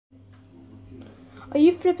Are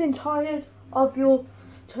you flipping tired of your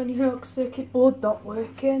Tony Hawk circuit board not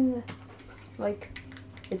working? Like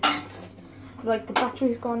the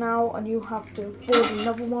battery's gone out and you have to forward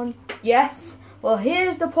another one? Yes? Well,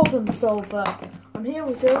 here's the problem solver. I'm here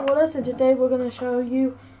with Bill Wallace, and today we're going to show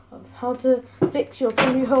you how to fix your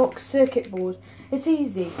Tony Hawk circuit board. It's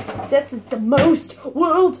easy. This is the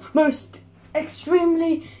world's most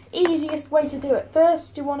extremely easiest way to do it.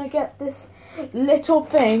 First, you want to get this little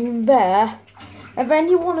thing there, and then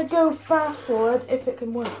you want to go fast forward if it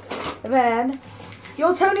can work. And then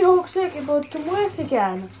your Tony Hawk circuit board can work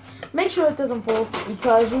again. Make sure it doesn't fall,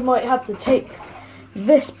 because you might have to take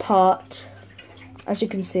this part, as you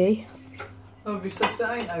can see. Oh, have you sussed it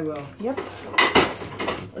out? I will. Yep.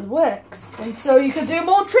 It works. And so you can do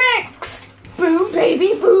more tricks! Boom,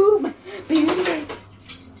 baby, boom! Boom.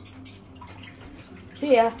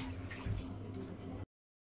 See ya.